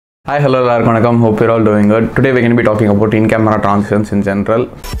Hi, hello, welcome. Hope you're all doing good. Today we're going to be talking about in-camera transitions in general.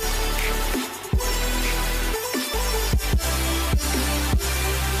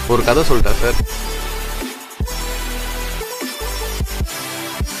 ஒரு கதை சொல்லிட்டா sir.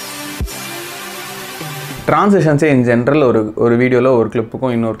 Transitions in general ஒரு வீடியோல ஒரு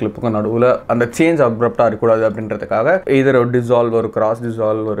கிளிப்புக்கும் இன்னொரு கிளிப்புக்கும் நடுவுல அந்த சேஞ்ச் அப்ரப்டா இருக்கக்கூடாது அப்படின்றதுக்காக either ஒரு dissolve ஒரு cross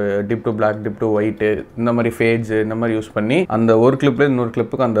dissolve ஒரு dip to black dip to white இந்த மாதிரி fades இந்த மாதிரி யூஸ் பண்ணி அந்த ஒரு கிளிப்ல இன்னொரு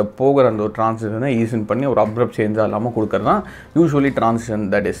கிளிப்புக்கு அந்த போகிற அந்த ஒரு transition-ஐ ஈஸன் பண்ணி ஒரு அப்ரப்ட் சேஞ்ச் இல்லாம கொடுக்கிறது தான் usually transition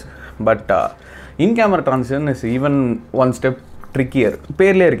that is. But in camera transition is even one step trickier.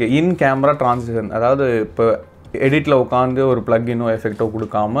 பேர்லயே இருக்கு in camera transition. அதாவது இப்போ எடிட்டில் உட்காந்து ஒரு ப்ளக்கினோ எஃபெக்டோ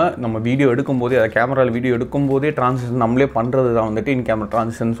கொடுக்காம நம்ம வீடியோ எடுக்கும்போதே அதை கேமராவில் வீடியோ எடுக்கும்போதே ட்ரான்சிஷன் நம்மளே பண்ணுறது தான் வந்துட்டு இன் கேமரா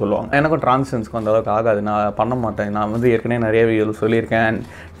ட்ரான்சிஷன் சொல்லுவாங்க. எனக்கும் ட்ரான்சிஷன்ஸ்க்கு அந்த அளவுக்கு ஆகாது, நான் பண்ண மாட்டேன். நான் வந்து ஏற்கனவே நிறைய வீடியோவில் சொல்லியிருக்கேன்.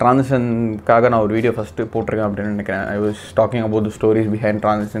 ட்ரான்சிஷனுக்காக நான் ஒரு வீடியோ ஃபஸ்ட்டு போட்டிருக்கேன் அப்படின்னு நினைக்கிறேன். I was talking about the stories behind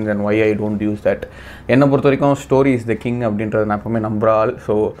transitions and why I don't use that. என்னை பொறுத்த வரைக்கும் ஸ்டோரி இஸ் த கிங் அப்படின்றத நான் எப்பவுமே நம்புறாள்.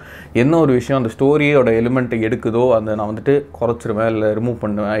 ஸோ என்ன ஒரு விஷயம் அந்த ஸ்டோரியோட எலிமெண்ட் எடுக்குதோ அதை நான் வந்துட்டு குறைச்சிருவேன் இல்லை ரிமூவ்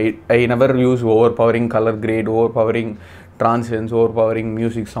பண்ணுவேன். I never use over powering colour great, over powering transitions, over powering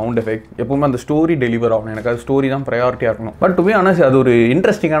music, sound effect. எப்பவுமே அந்த ஸ்டோரி டெலிவர் ஆகணும். எனக்கு அது ஸ்டோரி தான் ப்ரையாரிட்டியாக இருக்கணும். பட் டு பி ஆனஸ்ட் அது ஒரு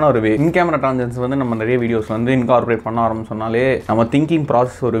இன்ட்ரெஸ்டிங்கான ஒரு வே. இன் கேமரா ட்ரான்சிஷன்ஸ் வந்து நம்ம நிறைய வீடியோஸ் வந்து இன்கார்பரேட் பண்ண ஆரம்பிச்சோம்னாலே நம்ம திங்கிங்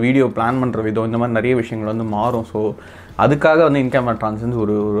ப்ராசஸ், ஒரு வீடியோ பிளான் பண்ணுற விதம், இந்த மாதிரி நிறைய விஷயங்கள் வந்து மாறும். ஸோ அதுக்காக வந்து இன் கேமரா ட்ரான்சிஷன்ஸ்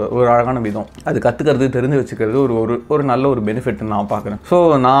ஒரு அழகான விதம். அது கற்றுக்கிறது, தெரிஞ்சு வச்சுக்கிறது ஒரு நல்ல ஒரு பெனிஃபிட்னு நான் பார்க்குறேன். ஸோ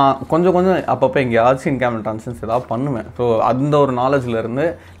நான் கொஞ்சம் அப்பப்போ எங்கேயாச்சும் இன் கேமரா ட்ரான்சிஷன்ஸ் ஏதாவது பண்ணுவேன். ஸோ அந்த ஒரு நாலேஜ்லேருந்து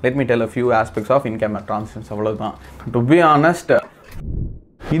let me tell a few aspects of in camera transitions. அவ்வளோதான். டு பி ஆனஸ்ட்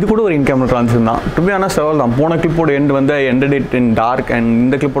இது கூட ஒரு இன் கேமரா ட்ரான்சிஷன் தான். டு பி ஆனஸ்ட் அவ்வளோ தான். போன கிளிப்போட எண்ட் வந்து I ended it in dark and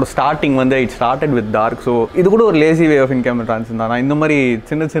இந்த கிளிப்போட ஸ்டார்டிங் வந்து it started with dark. So இது கூட ஒரு lazy way of in camera transition தான். நான் இந்த மாதிரி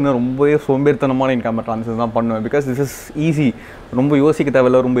சின்ன ரொம்பவே சோம்பேறித்தனமான இன் கேமரா ட்ரான்சிஷன் தான் பண்ணுவேன். Because this is easy. ரொம்ப யோசிக்க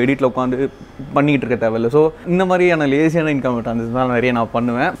தேவையில்லை, ரொம்ப எடிட்டில் உட்காந்து பண்ணிக்கிட்டு இருக்க தேவையில்லை. ஸோ இந்த மாதிரியான லேசியான இன் கேமரா ட்ரான்சிஷன் தான் நிறைய நான்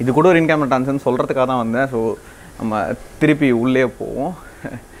பண்ணுவேன். இது கூட ஒரு இன் கேமரா ட்ரான்சிஷன் சொல்கிறதுக்காக தான் வந்தேன். ஸோ நம்ம திருப்பி உள்ளே போவோம்.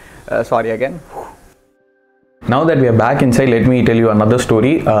 Sorry again. Now that we are back inside, let me tell you another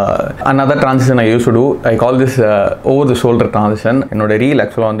story. Another transition I used to do. I call this over the shoulder transition. என்னோட ரீல்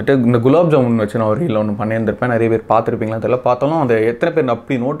ஆக்சுவலாக வந்துட்டு இந்த குலாப் ஜாமுன் வச்சு நான் ஒரு ரீல் ஒன்று பண்ணியிருந்திருப்பேன். நிறைய பேர் பார்த்துருப்பீங்களா தெரியல. பார்த்தாலும் அதை எத்தனை பேர்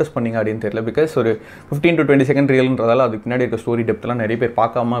அப்படி நோட்டீஸ் பண்ணிங்க அப்படின்னு தெரியல. பிகாஸ் ஒரு 15 to 20 செகண்ட் ரீல்ன்றதால அதுக்கு பின்னாடி இருக்க ஸ்டோரி டெப்த்லாம் நிறைய பேர்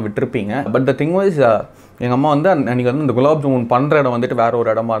பார்க்காம விட்டுருப்பீங்க. பட் த திங் வாஸ் எங்கள் அம்மா வந்து அன்றைக்கி வந்து இந்த குலாப் ஜாமுன் பண்ணுற இடம் வந்துட்டு வேறு ஒரு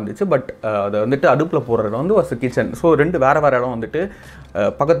இடமா இருந்துச்சு. பட் அதை வந்துட்டு அடுப்பில் போடுற இடம் வந்து வாஸ் கிச்சன். ஸோ வேறு இடம் வந்துட்டு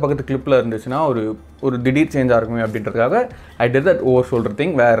பக்கத்து கிளிப்பில் இருந்துச்சுன்னா ஒரு திடீர் சேஞ்சாக இருக்குமே அப்படின்றதுக்காக I did that over shoulder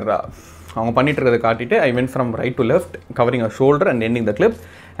thing. வேர் அவங்க பண்ணிட்டு இருக்கிறத காட்டிட்டு I went from right to left covering a shoulder and ending the clip.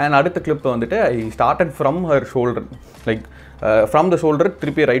 And அடுத்த கிளிப்பில் வந்துட்டு I started from her shoulder, like from the shoulder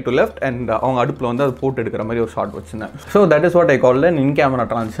திருப்பி ரைட் டு லெஃப்ட் அண்ட் அவங்க அடுப்பில் வந்து அது போட்டு எடுக்கிற மாதிரி ஒரு ஷார்ட் வச்சுருந்தேன். So that is what I call an in camera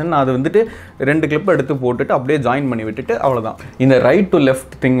transition. அது வந்துட்டு 2 கிளிப் எடுத்து போட்டுட்டு அப்படியே ஜாயின் பண்ணி விட்டுட்டு அவ்வளோதான். இந்த ரைட் டு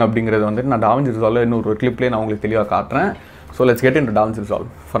லெஃப்ட் திங் அப்படிங்கிறது வந்துட்டு நான் DaVinci Resolve இன்னொரு கிளிப்லேயே நான் உங்களுக்கு தெளிவாக காட்டுறேன். So let's get into DaVinci Resolve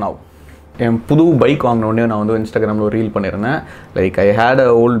for now. என் புது பைக் வாங்கினோடனே நான் வந்து இன்ஸ்டாகிராமில் ஒரு ரீல் பண்ணியிருந்தேன். Like I had a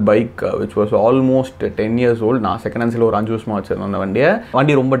volt bike which was almost 10 years old. நான் செகண்ட் ஹேண்ட்ஸில் ஒரு 5 வருஷமாக வச்சிருந்தேன் அந்த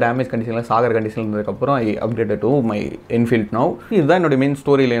வண்டி ரொம்ப டேமேஜ் கண்டிஷனில், சாகர் கண்டிஷனில் இருந்ததுக்கப்புறம் ஐ updated to my Enfield now. இதுதான் என்னோட மெயின்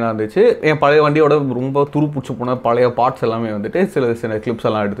ஸ்டோரி லைனாக இருந்துச்சு. என் பழைய வண்டியோட ரொம்ப துருப்பிடிச்சு போன பழைய பார்ட்ஸ் எல்லாமே வந்துட்டு சில கிளிப்ஸ்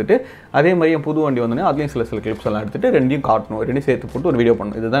எல்லாம் எடுத்துகிட்டு, அதே மாதிரி என் புது வண்டி வந்தோடனே அதுலேயும் சில கிளிப்ஸ் எல்லாம் எடுத்துகிட்டு ரெண்டையும் காட்டணும், ரெண்டையும் சேர்த்து போட்டு ஒரு வீடியோ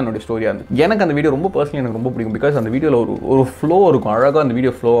பண்ணணும். இதுதான் என்னோட ஸ்டோரியாக இருந்துச்சு. எனக்கு அந்த வீடியோ ரொம்ப பர்சனலி எனக்கு ரொம்ப பிடிக்கும். பிகாஸ் அந்த வீடியோவில் ஒரு ஃப்ளோ இருக்கும், அழகாக அந்த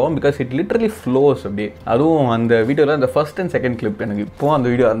வீடியோ ஃப்ளோ ஆகும். பிகாஸ் இட் லிட்டரலி ஃப்ளோஸ் அப்படியே. அதுவும் அந்த வீடியோவில் அந்த ஃபர்ஸ்ட் அண்ட் செகண்ட் கிளிப் எனக்கு இப்போ அந்த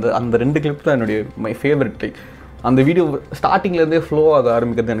வீடியோ அந்த 2 கிளிப் தான் என்னுடைய மை ஃபேவரட். அந்த வீடியோ ஸ்டார்டிங்லேருந்தே ஃப்ளோ ஆக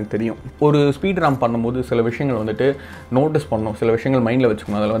ஆரம்பிக்கிறது எனக்கு தெரியும். ஒரு ஸ்பீட் ரேம் பண்ணும்போது சில விஷயங்கள் வந்துட்டு நோட்டீஸ் பண்ணணும், சில விஷயங்கள் மைண்டில்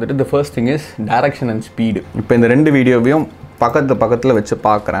வச்சுக்கணும். அதில் வந்துட்டு the first thing is direction and speed. இப்போ இந்த 2 வீடியோவையும் பக்கத்தில் வச்சு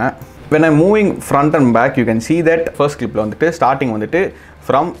பார்க்குறேன். when I'm moving front and back you can see that first clipல வந்துட்டு ஸ்டார்டிங் வந்துட்டு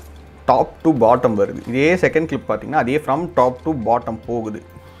from top to bottom வருது. இதே செகண்ட் கிளிப் பார்த்தீங்கன்னா அதே from top to bottom போகுது.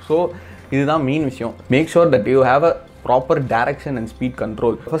 ஸோ இதுதான் மெயின் விஷயம். Make sure that you have a proper direction and speed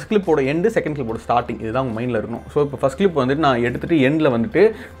control. First கிளிப்போட end, second கிளிப்போட starting, இதுதான் உங்கள் மைண்டில் இருக்கணும். ஸோ இப்போ ஃபர்ஸ்ட் கிளிப் வந்துட்டு நான் எடுத்துகிட்டு எண்டில் வந்துட்டு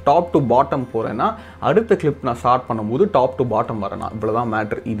டாப் டு பாட்டம் போகிறேன்னா அடுத்த கிளிப் நான் ஸ்டார்ட் பண்ணும்போது டாப் டு பாட்டம் வரேன்னா இவ்வளோதான்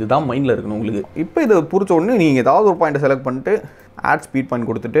மேட்ரு. இதுதான் மைண்டில் இருக்கணும் உங்களுக்கு. இப்போ இதை புரிச்ச உடனே நீங்கள் ஏதாவது ஒரு பாயிண்ட்டை செலக்ட் பண்ணிட்டு ஆட் ஸ்பீட் பாயிண்ட்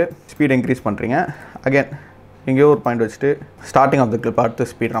கொடுத்துட்டு ஸ்பீட் இன்க்ரீஸ் பண்ணுறீங்க. அகேன் எங்கேயோ ஒரு பாயிண்ட் வச்சுட்டு ஸ்டார்டிங் ஆஃப் த கிளிப்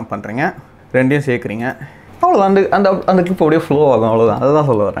அடுத்து ஸ்பீட் ரன் பண்ணுறீங்க, ரெண்டையும் சேர்க்குறீங்க. அவ்வளோதான். அந்த கிளிப் அப்படியே ஃப்ளோ ஆகும். அவ்வளோதான், அதுதான்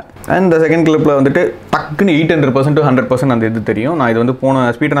சொல்ல வரேன். அண்ட் இந்த செகண்ட் கிளிப்பில் வந்துட்டு டக்குன்னு 800% to 100% அந்த இது தெரியும். நான் இது வந்து போன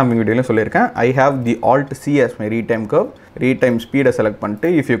ஸ்பீட் ராம்பிங் வீடியோலையும் சொல்லியிருக்கேன். I have the Alt C as my ரீடைம் curve. ரீடைம் ஸ்பீடை செலக்ட் பண்ணிட்டு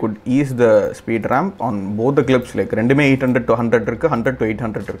if you good is the speed ramp on both the clips, like ரெண்டுமே 800 to 100 இருக்குது, 100 to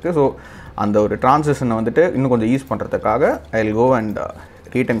 800 இருக்குது. ஸோ அந்த ஒரு ட்ரான்சிஷனை வந்துட்டு இன்னும் கொஞ்சம் ஈஸ் பண்ணுறதுக்காக I will go and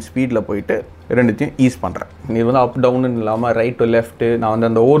 3 times ஸ்பீடில் போயிட்டு ரெண்டுத்தையும் ஈஸ் பண்ணுறேன். இது வந்து அப் டவுன் இல்லாமல் ரைட் டு லெஃப்ட். நான் வந்து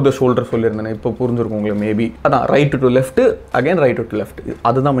அந்த ஓவர் த ஷோல்டர் சொல்லியிருந்தேன், இப்போ புரிஞ்சிருக்கும் உங்களுக்கு மேபி. அதான் right to left again right to left,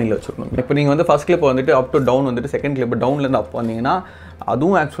 அதுதான் மைண்டில் வச்சுக்கணும். இப்போ நீங்கள் வந்து ஃபர்ஸ்ட் கிளிப் வந்துட்டு அப் டு டவுன் வந்துட்டு செகண்ட் கிளிப் டவுன்லேருந்து அப் வந்தீங்கன்னா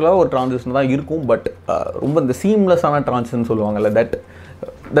அதுவும் ஆக்சுவலாக ஒரு ட்ரான்சிஷன் தான் இருக்கும். பட் ரொம்ப இந்த சீம்லெஸ்ஸான ட்ரான்சிஷன் சொல்லுவாங்கல்ல, that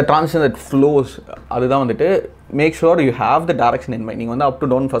the transition that flows, அதுதான் வந்துட்டு make sure you have the direction in mind. நீங்கள் வந்து up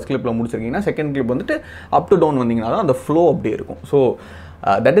to down first கிளிப்பில் முடிச்சிருக்கீங்கன்னா second clip வந்துட்டு அப் டு டவுன் வந்தீங்கன்னா தான் அந்த ஃப்ளோ அப்படியே இருக்கும். So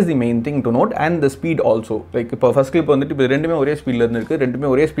that is the main thing to note, and the speed also. Like இப்போ first clip வந்துட்டு இப்போ ரெண்டுமே ஒரே ஸ்பீடில் இருந்துருக்கு, ரெண்டுமே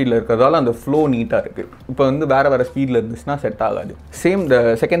ஒரே ஸ்பீடில் இருக்கிறதால அந்த ஃப்ளோ நீட்டாக இருக்குது. இப்போ வந்து வேறு ஸ்பீடில் இருந்துச்சுன்னா செட் ஆகாது. Same the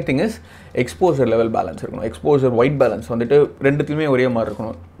second thing is exposure level balance இருக்கணும். எக்ஸ்போசர் ஒயிட் பேலன்ஸ் வந்துட்டு ரெண்டுத்துலையுமே ஒரே மாதிரி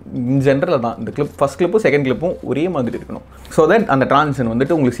இருக்கணும். இன் ஜென்ரலில் தான் இந்த கிளிப் ஃபர்ஸ்ட் கிளிப்பும் செகண்ட் கிளிப்பும் ஒரே மாதிரி இருக்கணும். ஸோ தட் அந்த ட்ரான்சிஷன்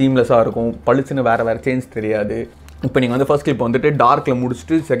வந்துட்டு உங்களுக்கு சீம்லெஸ்ஸாக இருக்கும், பளிச்சுன்னு வேறு சேஞ்ச் தெரியாது. இப்போ நீங்கள் வந்து ஃபர்ஸ்ட் கிளிப் வந்துட்டு டார்க்கில்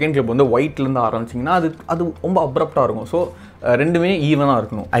முடிச்சுட்டு செகண்ட் கிளிப் வந்து ஒயிட்லேருந்து ஆரம்பிச்சிங்கன்னா அது ரொம்ப அப்ரப்டாக இருக்கும். ஸோ ரெண்டுமே ஈவனாக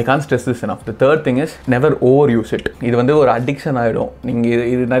இருக்கணும். ஐ Khan stress this enough. The third thing is never over use it. இது வந்து ஒரு அடிக்ஷன் ஆகிடும். நீங்கள்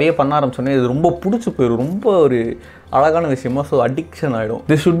இது நிறைய பண்ண ஆரம்பிச்சோன்னே இது ரொம்ப பிடிச்சி போயிடும், ரொம்ப ஒரு அழகான விஷயமா. ஸோ அடிக்ஷன் ஆகிடும்.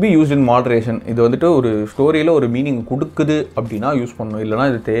 This should be used in moderation. இது வந்துட்டு ஒரு ஸ்டோரியில் ஒரு மீனிங் கொடுக்குது அப்படின்னா யூஸ் பண்ணணும், இல்லைனா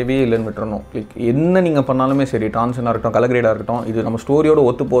இது தேவையே இல்லைன்னு விட்டுறணும். லைக் என்ன நீங்கள் பண்ணாலுமே சரி, ட்ரான்ஷனாக இருக்கட்டும், கலர் கிரேடாக இருக்கட்டும், இது நம்ம ஸ்டோரியோட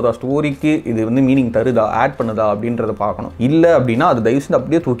ஒத்து போதா, ஸ்டோரிக்கு இது வந்து மீனிங் தருதா, ஆட் பண்ணுதா அப்படின்றத பார்க்கணும். இல்லை அப்படின்னா அது தயவு செஞ்சு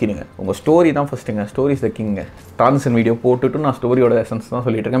அப்படியே தூக்கிடுங்க. உங்கள் ஸ்டோரி தான் ஃபஸ்ட்டுங்க, ஸ்டோரி இஸ் த கிங்க. ட்ரான்ஷன் வீடியோ போட்டுட்டு நான் ஸ்டோரியோட எசன்ஸ் தான்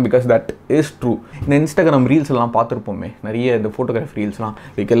சொல்லிட்டு இருக்கேன், பிகாஸ் தட் இஸ் ட்ரூ. இந்த இன்ஸ்டாகிராம் ரீல்ஸ் எல்லாம் பார்த்துருப்போமே, நிறைய இந்த ஃபோட்டோகிராஃபி ரீல்ஸ்லாம்,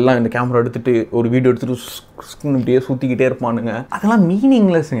 லைக் எல்லாம் இந்த கேமரா எடுத்துகிட்டு ஒரு வீடியோ எடுத்துகிட்டு இப்படியே சுற்றிக்கிட்டே இருப்பானுங்க. அதெல்லாம்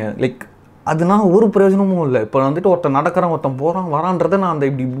மீனிங்லெஸ்ஸுங்க. லைக் அதனால ஒரு பிரயோஜனமும் இல்லை. இப்போ வந்துட்டு ஒருத்தன் நடக்கிறான், ஒருத்தன் போகிறான் வரான்றதை நான் அந்த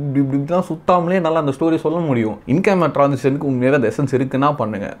இப்படிலாம் சுத்தாமலே நல்லா அந்த ஸ்டோரி சொல்ல முடியும். இன்கேமரா ட்ரான்சிஷனுக்கு உண்மையாக அந்த எசன்ஸ் இருக்குன்னா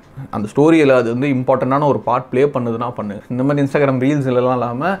பண்ணுங்கள். அந்த ஸ்டோரியில் அது வந்து இம்பார்ட்டண்டான ஒரு பார்ட் ப்ளே பண்ணுதுன்னா பண்ணுங்கள். இந்த மாதிரி இன்ஸ்டாகிராம் ரீல்ஸ்லாம்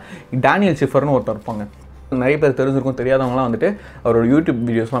இல்லாமல் டேனியல் ஷிஃபர்னு ஒருத்தர் இருப்பாங்க, நிறைய பேர் தெரிஞ்சிருக்கும், தெரியாதவங்களாம் வந்துட்டு அவரோட யூடியூப்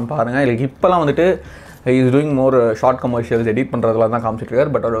வீடியோஸ்லாம் பாருங்கள். இல்லை இப்போலாம் வந்துட்டு is doing more short commercials edit பண்ணுறதுலாம் தான் காமிச்சிட்டு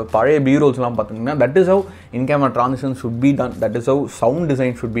இருக்கார். பட் அவரோட பழைய பீரோல்ஸ்லாம் பார்த்தீங்கன்னா that is how in camera transition should be done, that is how sound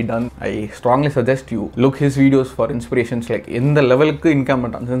design should be done. I strongly suggest you look his videos for inspirations. Like எந்த லெவலுக்கு இன்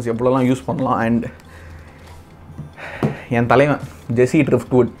camera transitions எவ்வளோலாம் use பண்ணலாம். And என் தலைவன் ஜெஸி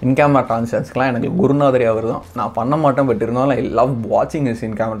driftwood இன் camera ட்ரான்சிஷன்ஸ்லாம் எனக்கு குருநாதரே அவர் தான். நான் பண்ண மாட்டேன், but இருந்தாலும் ஐ லவ் வாட்சிங் his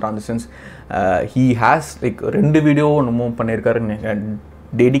in camera transitions. He has like 2 video என்னமோ பண்ணியிருக்காரு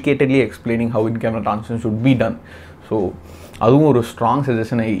டெடிகேட்டட்லி explaining how in camera transition should be done. So அதுவும் ஒரு strong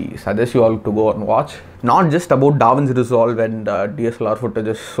suggestion. I suggest you all to go and watch. Not just about DAVINCI RESOLVE and DSLR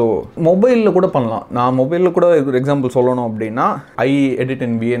footages. So மொபைலில் கூட பண்ணலாம். நான் மொபைலில் கூட ஒரு எக்ஸாம்பிள் சொல்லணும் அப்படின்னா, ஐ எடிட்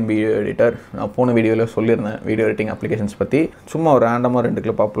இன் VNB எடிட்டர். நான் போன வீடியோவில் சொல்லியிருந்தேன் வீடியோ எடிட்டிங் அப்ளிகேஷன்ஸ் பற்றி. சும்மா ஒரு ரேண்டமாக 2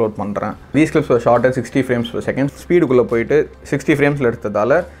 கிளிப் அப்லோட் பண்ணுறேன். தீஸ் கிளிப்ஸ் ஷார்ட்டாக 60 frames per second ஸ்பீடுக்குள்ளே போயிட்டு 60 ஃப்ரேம்ஸில்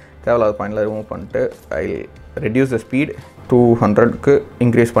எடுத்ததால் தேவையில்லாத பாயிண்டில் ரிமூவ் பண்ணிட்டு ஐ ரெடியூஸ் த ஸ்பீட் 200க்கு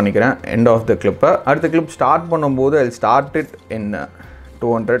இன்க்ரீஸ் பண்ணிக்கிறேன் எண்ட் ஆஃப் த கிளிப்பை. அடுத்த கிளிப் ஸ்டார்ட் பண்ணும்போது I start it in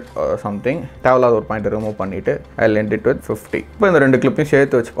 200 something. தேவையில்லாத ஒரு பாயிண்ட் ரிமூவ் பண்ணிவிட்டு ஐ எண்ட் இட் வித் 50. இப்போ இந்த 2 கிளிப்பையும்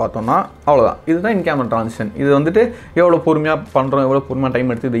சேர்த்து வச்சு பார்த்தோம்னா அவ்வளோதான். இதுதான் இன் கேமரா ட்ரான்சிஷன். இது வந்துட்டு எவ்வளோ பொறுமையாக பண்ணுறோம், எவ்வளோ பொறுமையாக டைம்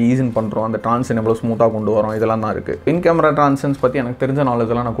எடுத்து இதை ஈஸின் பண்ணுறோம், அந்த ட்ரான்சிஷன் எவ்வளோ ஸ்மூத்தாக கொண்டு வரோம், இதெல்லாம் தான் இருக்குது. இன் கேமரா ட்ரான்சிஷன்ஸ் பற்றி எனக்கு தெரிஞ்ச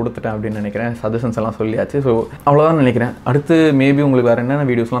நாலேஜெல்லாம் நான் கொடுத்துட்டேன் அப்படின்னு நினைக்கிறேன். சஜஷன்ஸ் எல்லாம் சொல்லியாச்சு. ஸோ அவ்வளோதான் நினைக்கிறேன். அடுத்து மேபி உங்களுக்கு வேறு என்னென்ன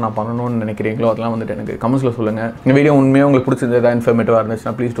வீடியோஸ்லாம் நான் பண்ணணும்னு நினைக்கிறீங்களோ அதெல்லாம் வந்துட்டு எனக்கு கமெண்ட்ஸில் சொல்லுங்கள். இந்த வீடியோ உண்மையாக உங்களுக்கு பிடிச்சிருந்தா இன்ஃபர்மேட்டிவாக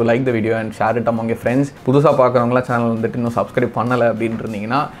இருந்துச்சுன்னா please to like the video and share it among your friends. புதுசாக பார்க்குறவங்களாம் சேனல் வந்துட்டு இன்னும் சப்ஸ்கிரைப் பண்ணலை அப்படின்னு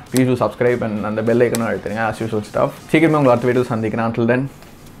இருந்தீங்கன்னா ப்ளீஸ் டு சப்ஸ்கிரைப் அண்ட் அந்த பெல் ஐக்கனும் அழுத்துங்க. as usual stuff. சீக்கிரமே உங்களை அடுத்த வீடியோ சந்திக்கிறேன். until then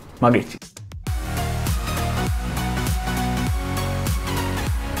மகிழ்ச்சி.